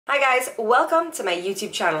Hi guys, welcome to my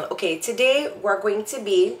YouTube channel. Okay, today we're going to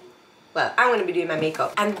be, well, I'm going to be doing my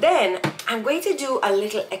makeup and then I'm going to do a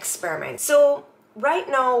little experiment. So right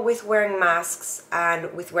now with wearing masks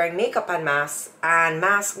and with wearing makeup and masks and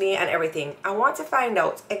mask day and everything, I want to find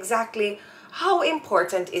out exactly how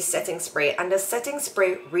important is setting spray and does setting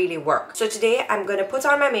spray really work. So today I'm going to put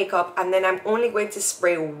on my makeup and then I'm only going to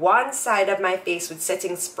spray one side of my face with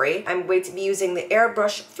setting spray. I'm going to be using the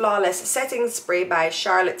Airbrush Flawless Setting Spray by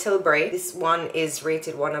Charlotte Tilbury. This one is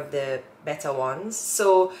rated one of the better ones.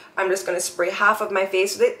 So I'm just going to spray half of my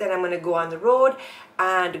face with it, then I'm going to go on the road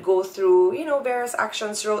and go through, you know, various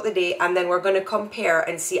actions throughout the day, and then we're going to compare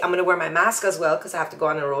and see. I'm going to wear my mask as well because I have to go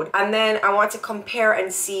on the road, and then I want to compare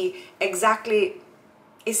and see exactly,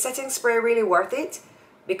 is setting spray really worth it?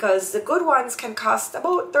 Because the good ones can cost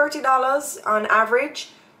about $30 on average.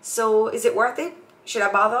 So is it worth it? Should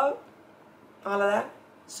I bother all of that?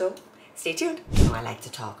 So stay tuned. Oh, I like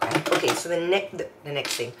to talk, right? Okay, so the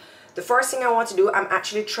next thing, the first thing I want to do, I'm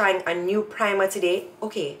actually trying a new primer today.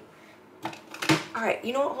 Okay, all right,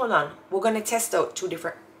 you know what, hold on, we're gonna test out two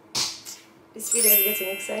different. This video is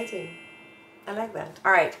getting exciting. I like that.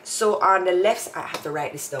 All right, so on the left, I have to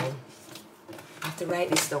write this down. I have to write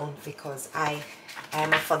this down because I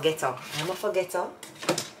am a forgetter.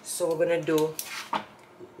 So we're gonna do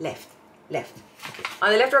left. Okay.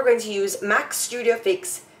 On the left, we're going to use MAC Studio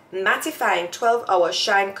Fix Mattifying 12-Hour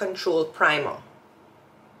Shine Control Primer.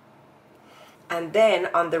 And then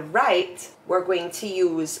on the right, we're going to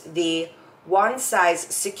use the One Size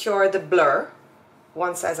Secure the Blur.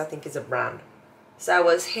 One Size, I think, is a brand. So I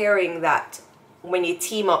was hearing that when you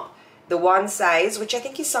team up the One Size, which I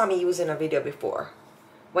think you saw me use in a video before,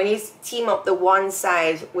 when you team up the One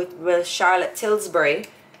Size with Charlotte Tilbury,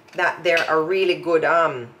 that they're a really good,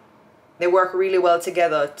 they work really well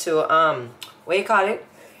together to, what do you call it?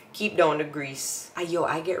 Keep down the grease. I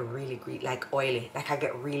get really like oily. Like I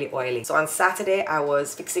get really oily. So on Saturday, I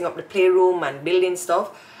was fixing up the playroom and building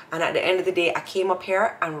stuff. And at the end of the day, I came up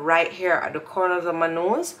here and right here at the corners of my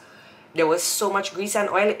nose, there was so much grease and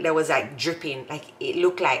oil. There was like dripping. Like it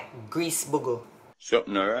looked like grease boogle.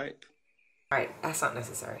 Something alright? Alright, that's not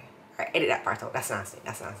necessary. Alright, edit that part out. That's nasty.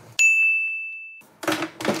 That's nasty.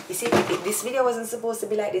 You see, this video wasn't supposed to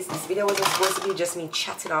be like this. This video wasn't supposed to be just me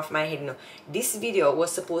chatting off my head. No, this video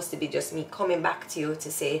was supposed to be just me coming back to you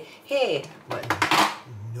to say, hey, but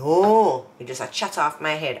no, it just a chat off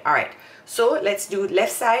my head. All right, so let's do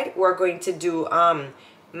left side. We're going to do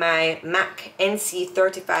my MAC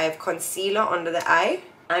NC35 concealer under the eye,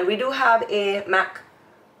 and we do have a MAC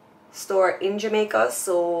store in Jamaica.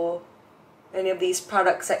 So any of these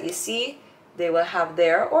products that you see, they will have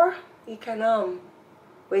there, or you can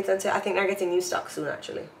wait until, I think they're getting new stock soon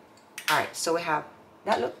actually. Alright, so we have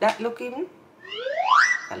that look even?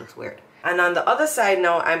 That looks weird. And on the other side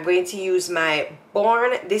now, I'm going to use my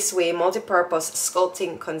Born This Way Multi-Purpose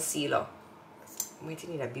Sculpting Concealer. I'm going to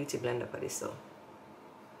need a beauty blender for this though.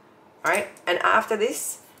 Alright, and after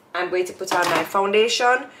this, I'm going to put on my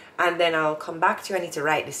foundation and then I'll come back to you. I need to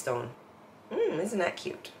write this down. Isn't that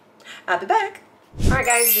cute? I'll be back. Alright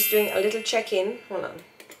guys, just doing a little check-in. Hold on.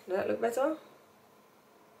 Does that look better?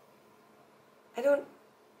 I don't.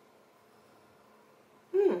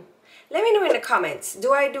 Let me know in the comments.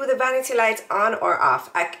 Do I do the vanity light on or off?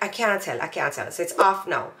 I can't tell. So it's off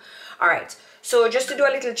now. All right. So just to do a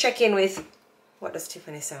little check-in with, what does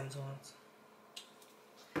Tiffany Sams want?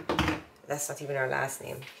 That's not even her last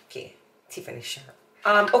name. Okay, Tiffany Sharp.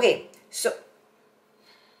 Okay. So,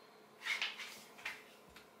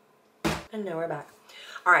 and now we're back.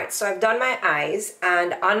 Alright, so I've done my eyes,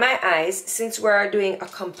 and on my eyes, since we're doing a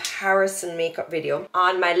comparison makeup video,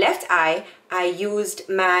 on my left eye, I used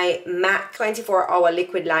my MAC 24-Hour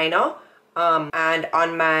Liquid Liner, and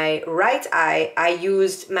on my right eye, I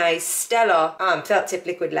used my Stella Felt Tip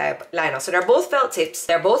Liquid Liner. So they're both felt tips,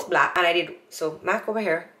 they're both black, and I did, so MAC over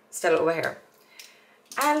here, Stella over here.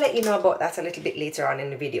 I'll let you know about that a little bit later on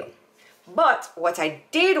in the video. But what I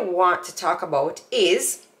did want to talk about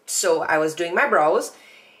is, so I was doing my brows.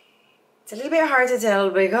 It's a little bit hard to tell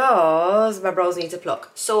because my brows need to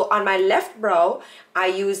pluck. So on my left brow, I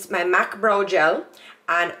used my MAC Brow Gel.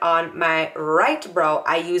 And on my right brow,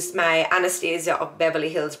 I used my Anastasia of Beverly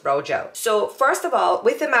Hills Brow Gel. So first of all,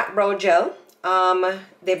 with the MAC Brow Gel,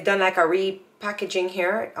 they've done like a repackaging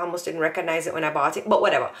here. I almost didn't recognize it when I bought it, but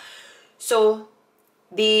whatever. So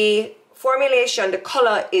the formulation, the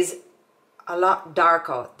color is a lot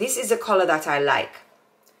darker. This is the color that I like.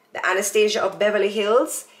 The Anastasia of Beverly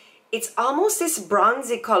Hills, it's almost this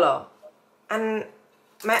bronzy color, and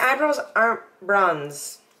my eyebrows aren't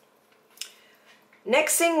bronze.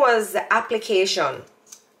 Next thing was the application.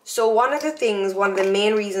 So one of the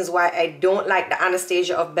main reasons why I don't like the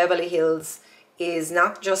Anastasia of Beverly Hills is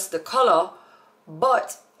not just the color,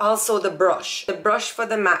 but also the brush. The brush for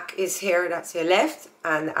the MAC is here, that's your left,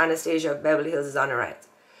 and the Anastasia of Beverly Hills is on the right.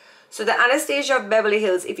 So the Anastasia of Beverly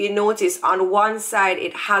Hills, if you notice, on one side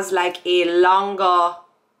it has like a longer,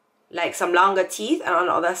 like some longer teeth, and on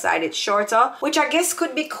the other side it's shorter, which I guess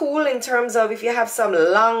could be cool in terms of if you have some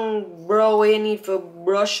long brow you need to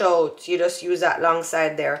brush out, you just use that long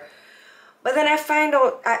side there. But then I find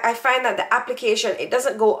that the application, it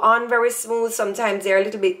doesn't go on very smooth. Sometimes they're a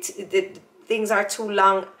little bit, the things are too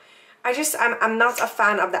long. I'm not a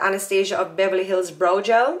fan of the Anastasia of Beverly Hills brow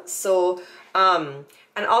gel. So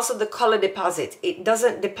and also the color deposit, it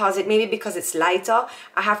doesn't deposit, maybe because it's lighter.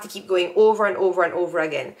 I have to keep going over and over and over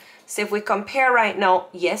again. So if we compare right now,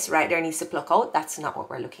 yes, right there needs to pluck out. That's not what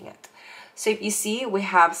we're looking at. So if you see, we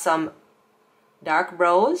have some dark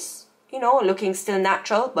brows, you know, looking still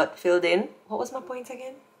natural but filled in. What was my point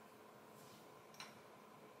again?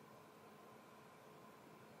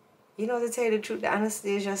 You know, to tell you the truth, the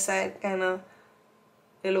Anastasia side kind of,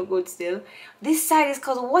 they look good still. This side is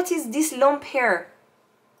called, what is this lump here?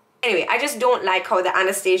 Anyway, I just don't like how the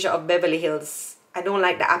Anastasia of Beverly Hills, I don't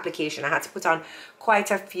like the application. I had to put on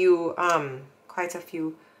quite a few.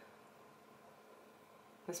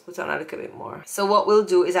 Let's put on a little bit more. So what we'll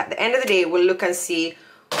do is at the end of the day, we'll look and see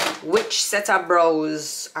which set of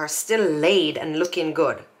brows are still laid and looking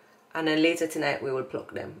good. And then later tonight, we will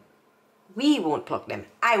pluck them. We won't pluck them.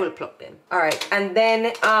 I will pluck them. All right. And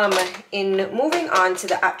then in moving on to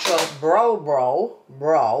the actual brow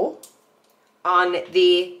on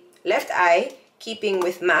the left eye, keeping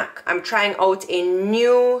with MAC, I'm trying out a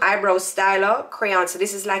new eyebrow styler crayon. So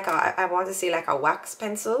this is like a, I want to say like a wax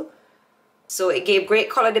pencil. So it gave great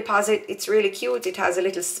color deposit. It's really cute. It has a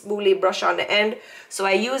little spoolie brush on the end. So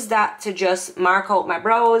I use that to just mark out my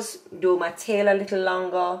brows, do my tail a little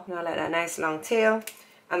longer, you know, like that nice long tail.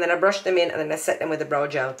 And then I brush them in and then I set them with the brow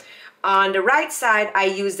gel. On the right side, I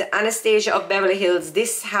use the Anastasia of Beverly Hills.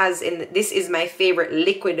 This is my favorite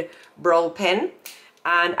liquid brow pen.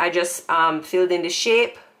 And I just filled in the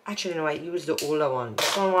shape. Actually, no, I used the older one.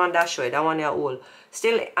 This one that show it. That one is old.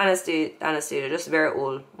 Still Anastasia, just very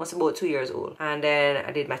old. Must about 2 years old. And then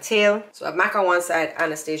I did my tail. So I have MAC on one side,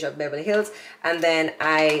 Anastasia of Beverly Hills. And then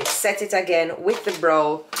I set it again with the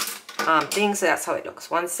brow thing. So that's how it looks.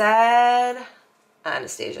 One side,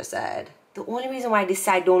 Anastasia side. The only reason why this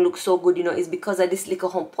side don't look so good, you know, is because of this little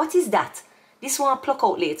hump. What is that? This one I'll pluck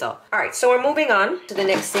out later. Alright, so we're moving on to the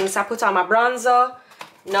next thing. So I put on my bronzer.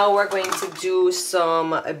 Now we're going to do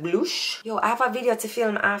some blush. Yo, I have a video to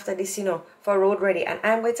film after this, you know, for Road Ready. And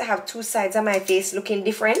I'm going to have two sides of my face looking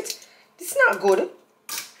different. This is not good.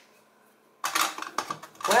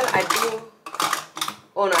 Well, I do.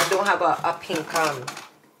 Oh no, I don't have a pink.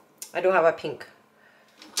 I don't have a pink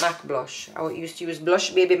MAC blush. I used to use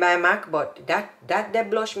Blush Baby by MAC, but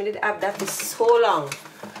that blush me did have that for so long.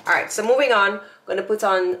 All right, so moving on, I'm gonna put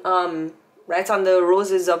on right on the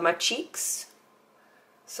roses of my cheeks.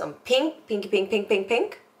 Some pink.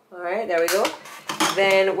 All right, there we go.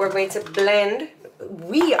 Then we're going to blend.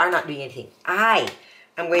 We are not doing anything. I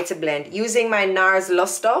am going to blend using my NARS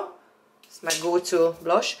Luster. It's my go-to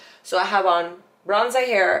blush. So I have on bronzer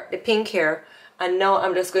here, the pink here, and now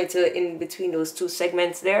I'm just going to, in between those two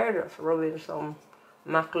segments there, just rub in some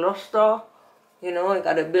MAC Luster. You know, I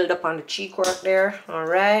got to build up on the cheek work there. All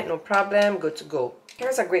right, no problem, good to go.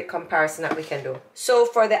 Here's a great comparison that we can do. So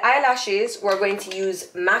for the eyelashes, we're going to use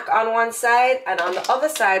MAC on one side, and on the other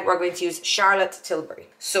side, we're going to use Charlotte Tilbury.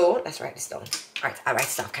 So let's write this down. All right, I'll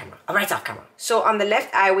write it off camera. I'll write it off camera. So on the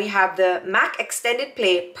left eye, we have the MAC Extended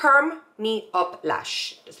Play Perm Me Up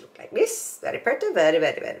Lash. Just look like this. Very pretty, very,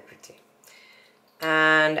 very, very pretty.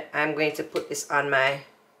 And I'm going to put this on my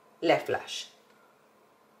left lash.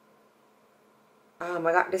 Oh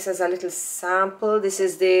my God, this is a little sample. This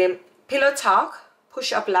is the Pillow Talk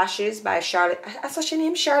Push Up Lashes by Charlotte. That's what she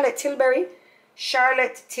named, Charlotte Tilbury.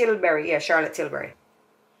 Charlotte Tilbury, yeah, Charlotte Tilbury.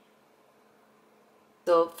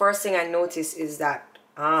 So first thing I noticed is that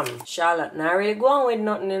Charlotte not really going with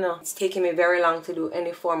nothing, you know. It's taking me very long to do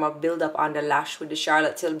any form of build up on the lash with the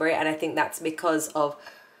Charlotte Tilbury, and I think that's because of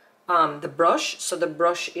the brush. So the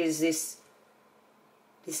brush is this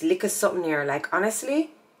lick of something here. Like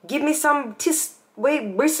honestly, give me some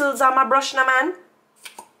bristles on my brush now, man.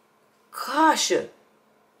 Gosh,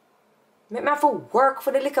 make me have to work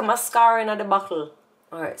for the lick of mascara in the bottle.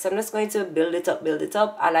 Alright, so I'm just going to build it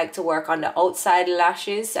up. I like to work on the outside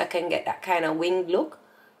lashes so I can get that kind of winged look.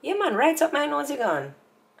 Yeah man, right up my nose you gone.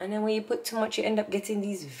 And then when you put too much, you end up getting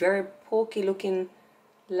these very pokey looking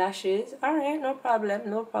lashes. All right, no problem,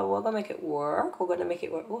 no problem. We're gonna make it work. We're gonna make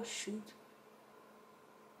it work. Oh shoot.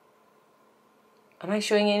 Am I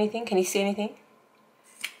showing you anything? Can you see anything?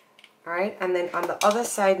 All right, and then on the other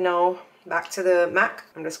side now, back to the MAC,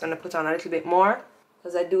 I'm just gonna put on a little bit more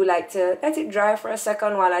because I do like to let it dry for a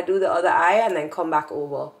second while I do the other eye and then come back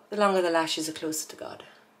over. The longer the lashes, the closer to God.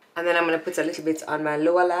 And then I'm gonna put a little bit on my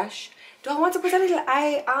lower lash. Do I want to put a little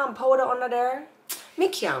eye powder under there? Me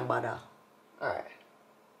can't bother. All right.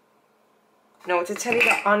 Now, to tell you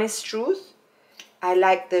the honest truth, I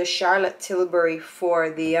like the Charlotte Tilbury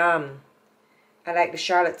for the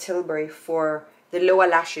lower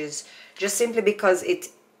lashes, just simply because it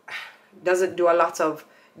doesn't do a lot of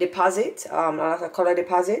deposit, a lot of color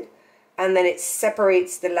deposit, and then it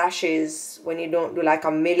separates the lashes when you don't do like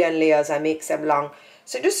a million layers and makes them long.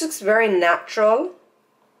 So it just looks very natural.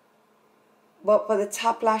 But for the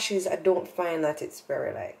top lashes, I don't find that it's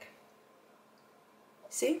very like,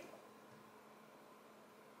 see?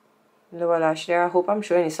 Lower lash there. I hope I'm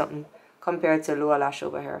showing you something compared to lower lash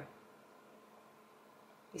over here.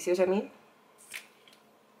 You see what I mean?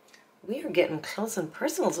 We are getting close and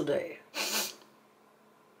personal today.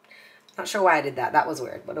 Not sure why I did that. That was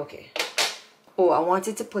weird, but okay. Oh, I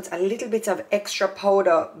wanted to put a little bit of extra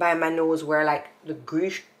powder by my nose where like the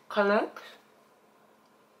grease connects.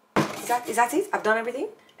 Is that it? I've done everything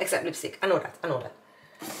except lipstick. I know that. I know that.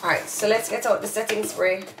 Alright, so let's get out the setting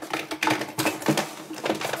spray.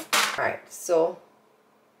 Alright, so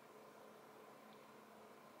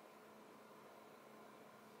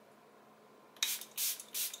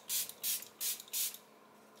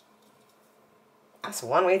that's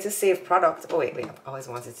one way to save product. Oh wait, I've always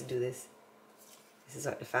wanted to do this. This is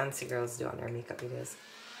what the fancy girls do on their makeup videos.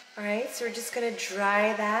 Alright, so we're just gonna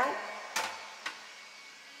dry that.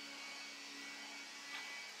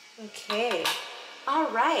 Okay,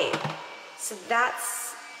 all right, so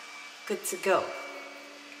that's good to go.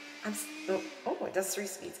 Oh, it does 3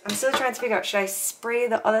 speeds. I'm still trying to figure out, should I spray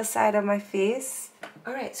the other side of my face?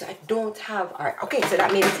 All right, so I don't have, all right, okay, so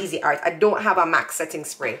that made it easy. All right, I don't have a MAC setting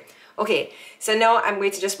spray. Okay, so now I'm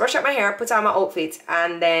going to just brush up my hair, put on my outfit,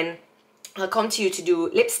 and then I'll come to you to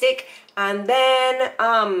do lipstick, and then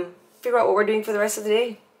figure out what we're doing for the rest of the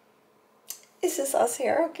day. Is this us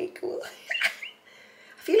here? Okay, cool.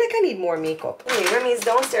 I feel like I need more makeup. Okay, Remy's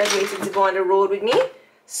downstairs waiting to go on the road with me.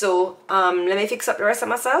 So let me fix up the rest of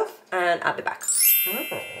myself and I'll be back.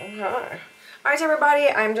 Alright everybody,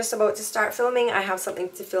 I'm just about to start filming. I have something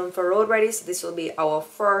to film for Road Ready, so this will be our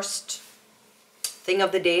first thing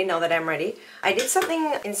of the day now that I'm ready. I did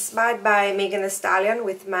something inspired by Megan Thee Stallion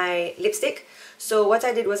with my lipstick. So what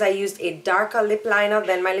I did was I used a darker lip liner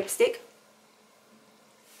than my lipstick.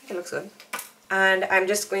 I think it looks good. And I'm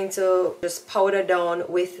just going to just powder down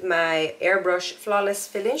with my Airbrush Flawless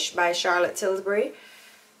Finish by Charlotte Tilbury.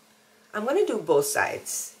 I'm going to do both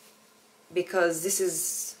sides because this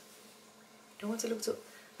is, I don't want to look too,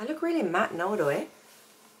 I look really matte now though, eh?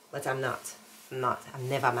 But I'm not. I'm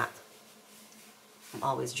never matte. I'm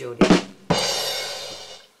always Jodi.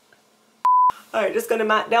 Alright, just going to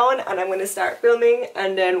matte down and I'm going to start filming,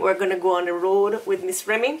 and then we're going to go on the road with Miss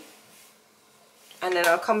Remy. And then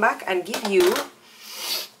I'll come back and give you...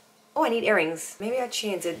 Oh, I need earrings. Maybe I'll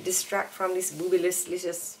change it. Distract from this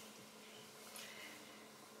boobyless.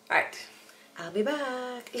 Alright. I'll be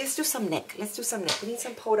back. Let's do some neck. Let's do some neck. We need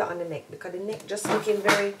some powder on the neck because the neck just looking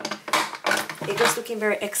very... It's just looking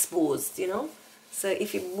very exposed, you know? So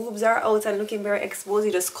if your boobs are out and looking very exposed,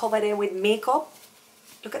 you just cover them with makeup.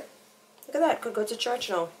 Look at that. Could go to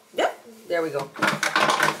church now. Yep. There we go.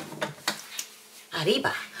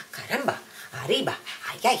 Arriba. Caramba. Arriba,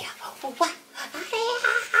 ayaya,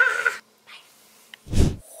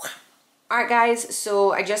 alright guys,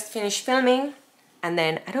 so I just finished filming, and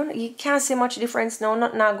then I don't know, you can't see much difference now,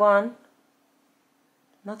 nothing not gone.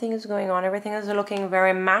 Nothing is going on, everything is looking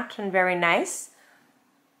very matte and very nice.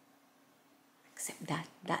 Except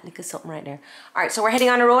that little something right there. Alright, so we're heading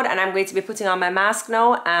on the road and I'm going to be putting on my mask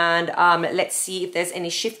now, and let's see if there's any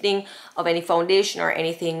shifting of any foundation or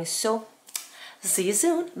anything. So, see you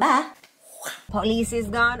soon, bye. Police is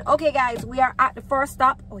gone. Okay guys, we are at the first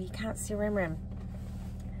stop. Oh, you can't see Rem.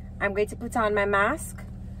 I'm going to put on my mask.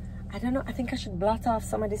 I don't know, I think I should blot off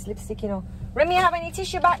some of this lipstick, you know. Remy, you have any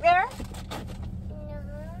tissue back there? No.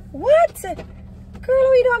 What? Girl,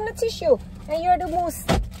 we don't have no tissue. And you're the most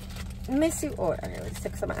messy. Oh, alright, let's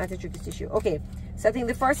take some anti-tricky tissue. Okay, so I think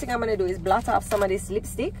the first thing I'm going to do is blot off some of this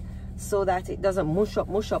lipstick so that it doesn't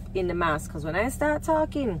mush up in the mask. Because when I start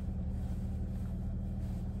talking...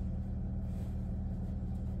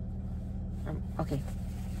 Okay,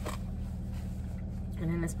 and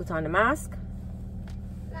then let's put on the mask.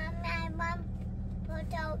 Mommy, I want to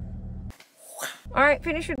put on All right,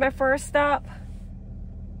 finished with my first stop.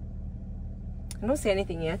 I don't see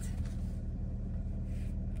anything yet.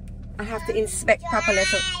 I have to inspect properly.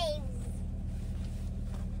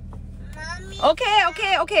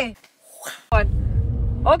 Okay.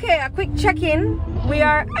 Okay, a quick check-in. We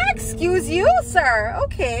are, excuse you, sir.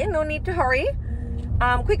 Okay, no need to hurry.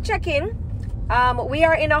 Quick check-in. We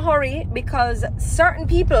are in a hurry because certain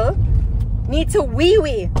people need to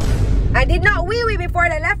wee-wee. I did not wee-wee before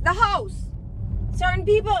they left the house. Certain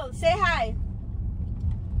people, say hi.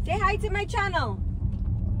 Say hi to my channel.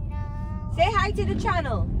 No. Say hi to the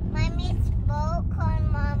channel. Mommy's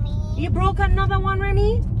broken, Mommy. You broke another one,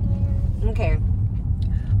 Remy? Okay.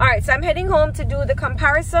 Alright, so I'm heading home to do the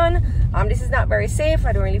comparison. This is not very safe.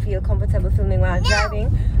 I don't really feel comfortable filming while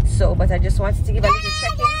driving. So, but I just wanted to give a little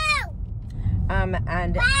check-in.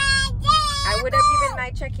 And I would have given my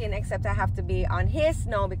check-in, except I have to be on haste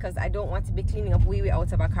now because I don't want to be cleaning up wee-wee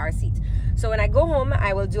out of a car seat. So when I go home,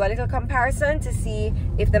 I will do a little comparison to see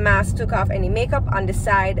if the mask took off any makeup on the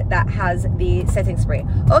side that has the setting spray.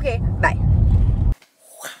 Okay, bye.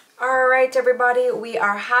 Alright everybody, we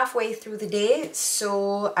are halfway through the day,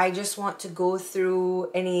 so I just want to go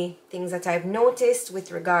through any things that I've noticed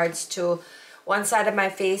with regards to one side of my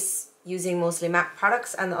face using mostly MAC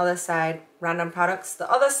products and the other side random products. The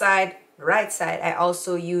other side, the right side, I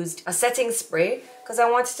also used a setting spray because I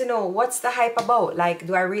wanted to know what's the hype about. Like,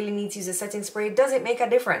 do I really need to use a setting spray? Does it make a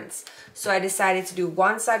difference? So I decided to do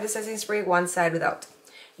one side with setting spray, one side without.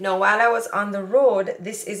 Now while I was on the road,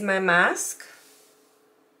 this is my mask.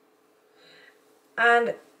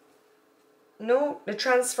 And no, the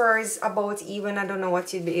transfer is about even. I don't know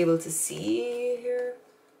what you'd be able to see here.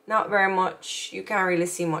 Not very much. You can't really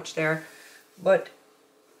see much there. But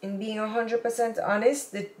in being 100%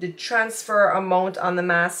 honest, the transfer amount on the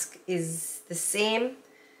mask is the same.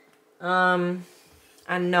 And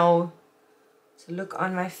now, to look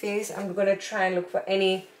on my face, I'm going to try and look for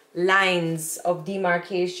any lines of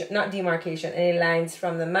demarcation. Not demarcation, any lines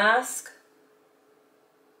from the mask.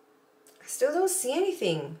 Still don't see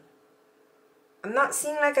anything. I'm not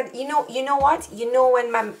seeing like a, you know what? You know when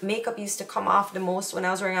my makeup used to come off the most when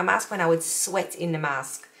I was wearing a mask, when I would sweat in the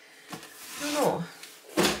mask. I don't know.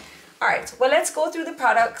 Alright, well let's go through the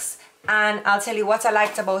products and I'll tell you what I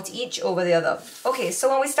liked about each over the other. Okay, so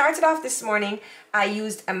when we started off this morning, I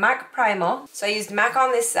used a MAC primer. So I used MAC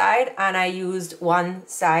on this side and I used one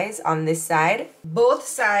size on this side. Both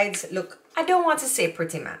sides look, I don't want to say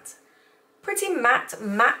pretty matte. Pretty matte.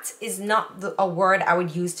 Matte is not a word I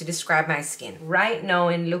would use to describe my skin. Right now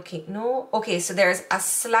in looking, no. Okay, so there's a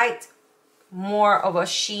slight more of a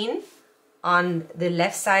sheen on the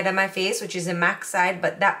left side of my face, which is a MAC side,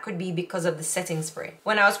 but that could be because of the setting spray.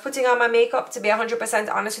 When I was putting on my makeup, to be 100%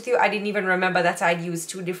 honest with you, I didn't even remember that I'd used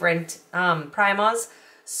two different primers.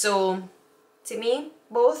 So to me,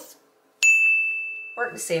 both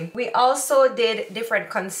work the same. We also did different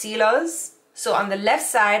concealers. So on the left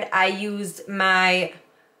side, I used my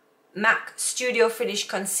MAC Studio Finish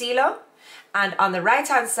Concealer. And on the right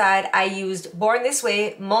hand side, I used Born This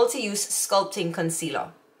Way Multi-Use Sculpting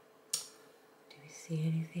Concealer. Do we see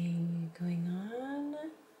anything going on?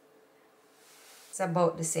 It's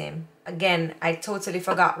about the same. Again, I totally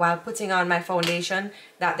forgot while putting on my foundation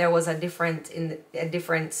that there was a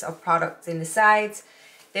difference of products in the sides.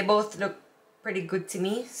 They both look pretty good to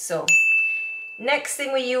me, so... Next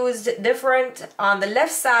thing we used different, on the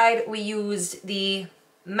left side we used the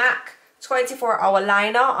MAC 24-hour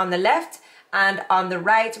liner on the left, and on the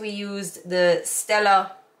right we used the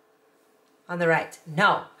Stella on the right.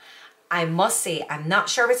 Now, I must say, I'm not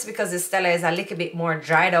sure if it's because the Stella is a little bit more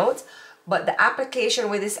dried out, but the application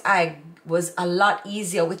with this eye was a lot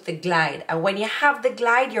easier with the glide. And when you have the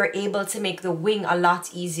glide, you're able to make the wing a lot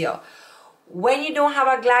easier. When you don't have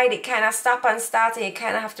a glide, it kind of stop and start and you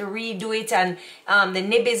kind of have to redo it, and the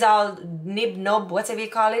nib is all nub, whatever you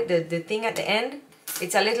call it, the thing at the end,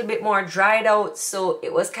 it's a little bit more dried out, so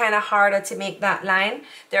it was kind of harder to make that line.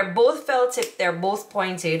 They're both felt tip, they're both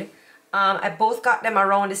pointed. I both got them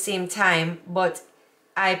around the same time, but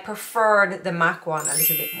I preferred the MAC one a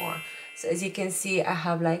little bit more. So as you can see, I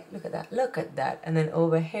have like, look at that, and then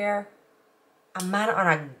over here, a man on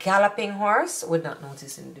a galloping horse would not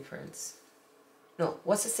notice any difference. No,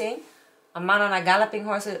 what's it saying? A man on a galloping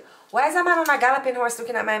horse. Why is a man on a galloping horse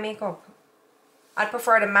looking at my makeup? I'd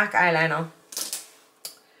prefer the MAC eyeliner.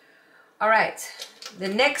 Alright, the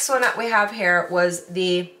next one that we have here was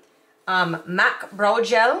the MAC Brow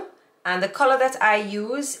Gel. And the color that I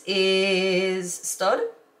use is Stud.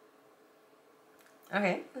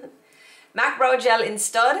 Okay. MAC Brow Gel in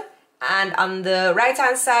Stud. And on the right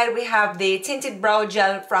hand side we have the Tinted Brow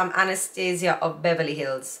Gel from Anastasia of Beverly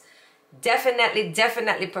Hills.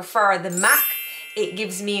 definitely prefer the MAC. It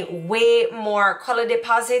gives me way more color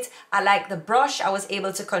deposit. I like the brush. I was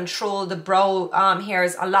able to control the brow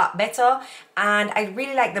hairs a lot better, and I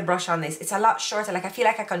really like the brush on this. It's a lot shorter. Like, I feel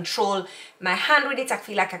like I control my hand with it. I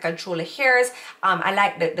feel like I control the hairs. I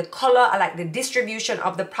like the color. I like the distribution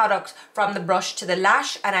of the product from the brush to the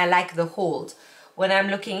lash, and I like the hold. When I'm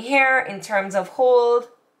looking here in terms of hold,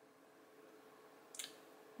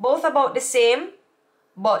 both about the same.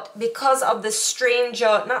 But because of the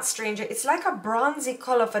it's like a bronzy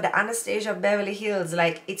color for the Anastasia Beverly Hills.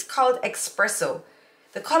 Like, it's called Espresso.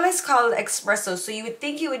 The color is called Espresso, so you would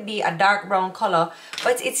think it would be a dark brown color,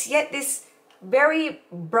 but it's yet this very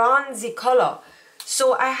bronzy color.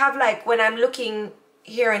 So I have, like, when I'm looking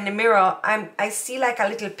here in the mirror, I see like a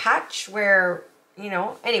little patch where, you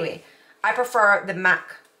know, anyway, I prefer the MAC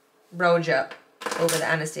brow gel over the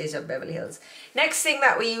Anastasia Beverly Hills. Next thing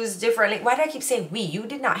that we use differently. Why do I keep saying we? You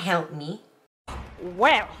did not help me.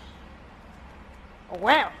 Well.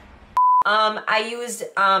 I used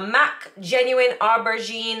MAC Genuine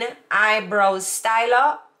Aubergine Eyebrow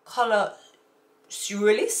Styler color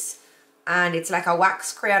Surrealist, and it's like a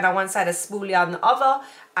wax crayon on one side, a spoolie on the other,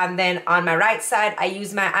 and then on my right side I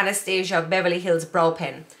use my Anastasia Beverly Hills brow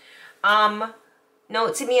pen. Now,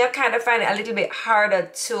 to me, I kind of find it a little bit harder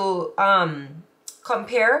to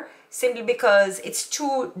compare, simply because it's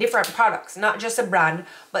two different products, not just a brand.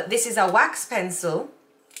 But this is a wax pencil.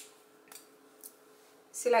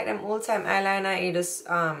 See, like them old time eyeliner, you just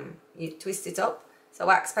you twist it up. It's a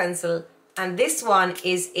wax pencil, and this one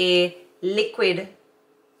is a liquid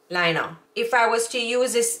liner. If I was to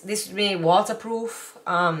use this would be waterproof.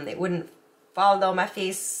 It wouldn't fall down my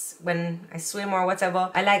face when I swim or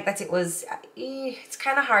whatever. I like that it was, it's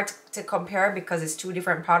kind of hard to compare because it's two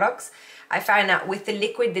different products. I find that with the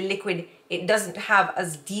liquid, it doesn't have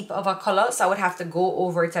as deep of a color, so I would have to go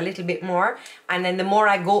over it a little bit more. And then the more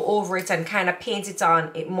I go over it and kind of paint it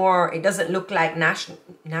on, it doesn't look like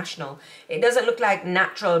it doesn't look like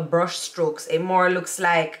natural brush strokes. It more looks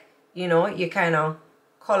like, you know, you kind of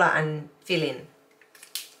color and fill in.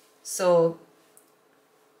 So,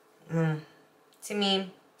 to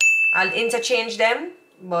me, I'll interchange them,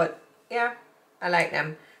 but yeah, I like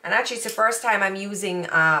them. And actually, it's the first time I'm using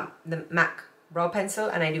the MAC brow pencil,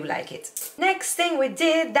 and I do like it. Next thing we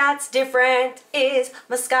did that's different is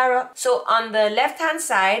mascara. So on the left hand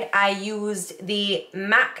side, I used the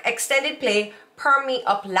MAC Extended Play Perm Me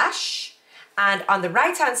Up Lash, and on the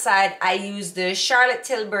right hand side, I used the Charlotte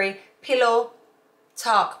Tilbury Pillow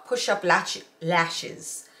Talk Push Up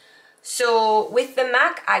Lashes. So with the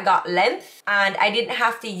MAC, I got length, and I didn't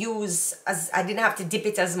have to dip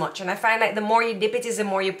it as much. And I find like the more you dip it is the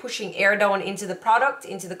more you're pushing air down into the product,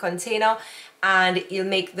 into the container, and you'll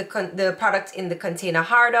make the product in the container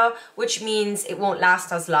harder, which means it won't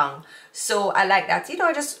last as long. So I like that, you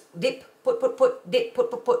know, just dip, put, dip,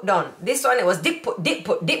 put, done. This one, it was dip, put, dip,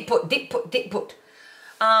 put, dip, put, dip, put, dip, put.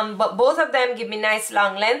 But both of them give me nice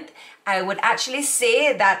long length. I would actually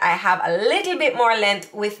say that I have a little bit more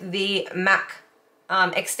length with the MAC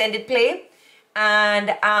Extended Play. And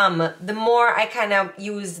the more I kind of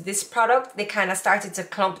use this product, they kind of started to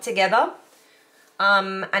clump together.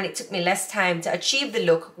 And it took me less time to achieve the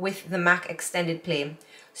look with the MAC Extended Play.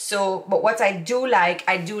 So, but what I do like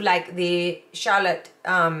the Charlotte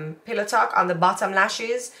Pillow Talk on the bottom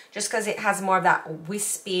lashes, just because it has more of that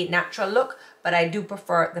wispy natural look. But I do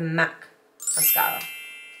prefer the MAC mascara.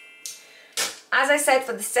 As I said,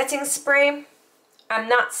 for the setting spray, I'm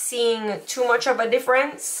not seeing too much of a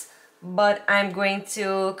difference, but I'm going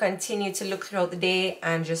to continue to look throughout the day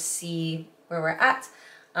and just see where we're at.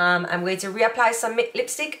 I'm going to reapply some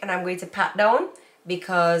lipstick, and I'm going to pat down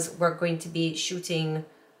because we're going to be shooting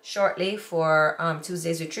shortly for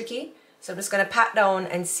Tuesdays with Tricky. So I'm just going to pat down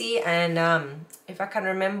and see, and if I can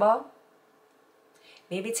remember,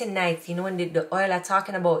 maybe tonight, you know, when the oil I'm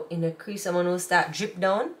talking about in the crease, I'm going to start drip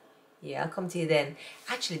down. Yeah, I'll come to you then.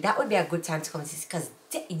 Actually, that would be a good time to come to this, because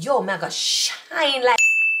yo, man, I got shine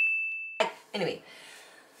like... Anyway,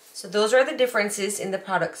 so those are the differences in the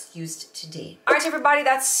products used today. Alright, everybody,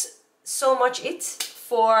 that's so much it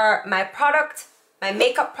for my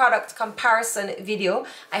makeup product comparison video.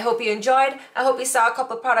 I hope you enjoyed. I hope you saw a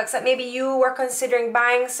couple products that maybe you were considering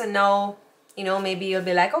buying, so now, you know, maybe you'll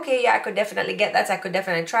be like, okay, yeah, I could definitely get that. I could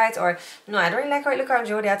definitely try it. Or, no, I don't really like how it looks on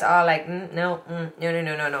Jodi at all. Like, no,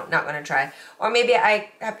 not gonna try. Or maybe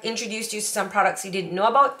I have introduced you to some products you didn't know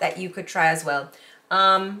about that you could try as well.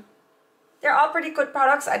 They're all pretty good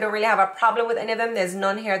products. I don't really have a problem with any of them. There's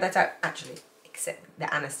none here that I actually, except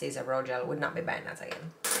the Anastasia Brow Gel, would not be buying that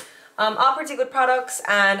again. All pretty good products,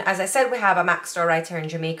 and as I said, we have a Mac store right here in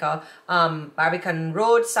Jamaica, Barbican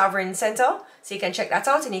Road, Sovereign Center, so you can check that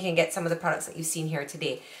out and you can get some of the products that you've seen here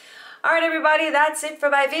today. Alright everybody, that's it for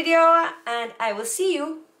my video, and I will see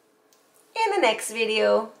you in the next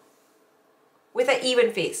video with an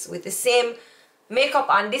even face, with the same makeup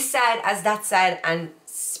on this side as that side and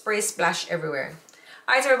spray splash everywhere.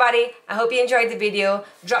 Alright everybody, I hope you enjoyed the video.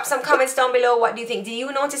 Drop some comments down below. What do you think? Do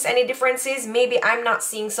you notice any differences? Maybe I'm not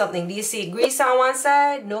seeing something. Do you see grease on one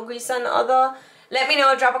side, no grease on the other? Let me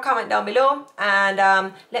know. Drop a comment down below,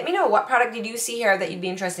 and let me know what product did you see here that you'd be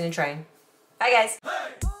interested in trying. Bye guys.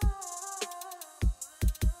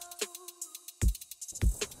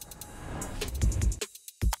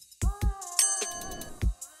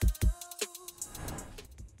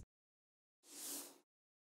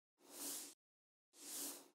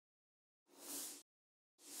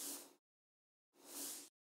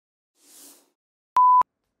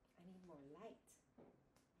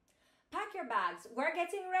 Pack your bags. We're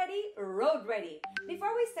getting ready, road ready.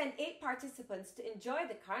 Before we send 8 participants to enjoy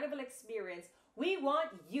the carnival experience, we want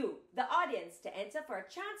you, the audience, to enter for a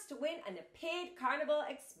chance to win a paid carnival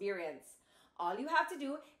experience. All you have to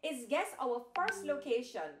do is guess our first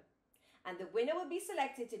location, and the winner will be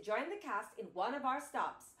selected to join the cast in one of our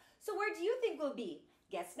stops. So where do you think we'll be?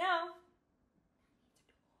 Guess now.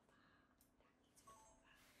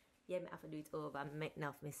 Yeah, I have to do it over. I make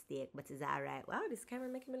enough mistake, but it's alright. Wow, this camera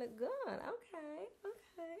making me look good. Okay,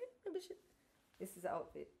 okay. Maybe this is the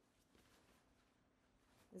outfit.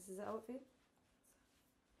 This is the outfit.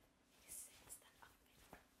 This is the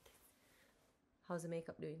outfit. How's the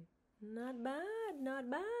makeup doing? Not bad, not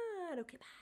bad. Okay, bye.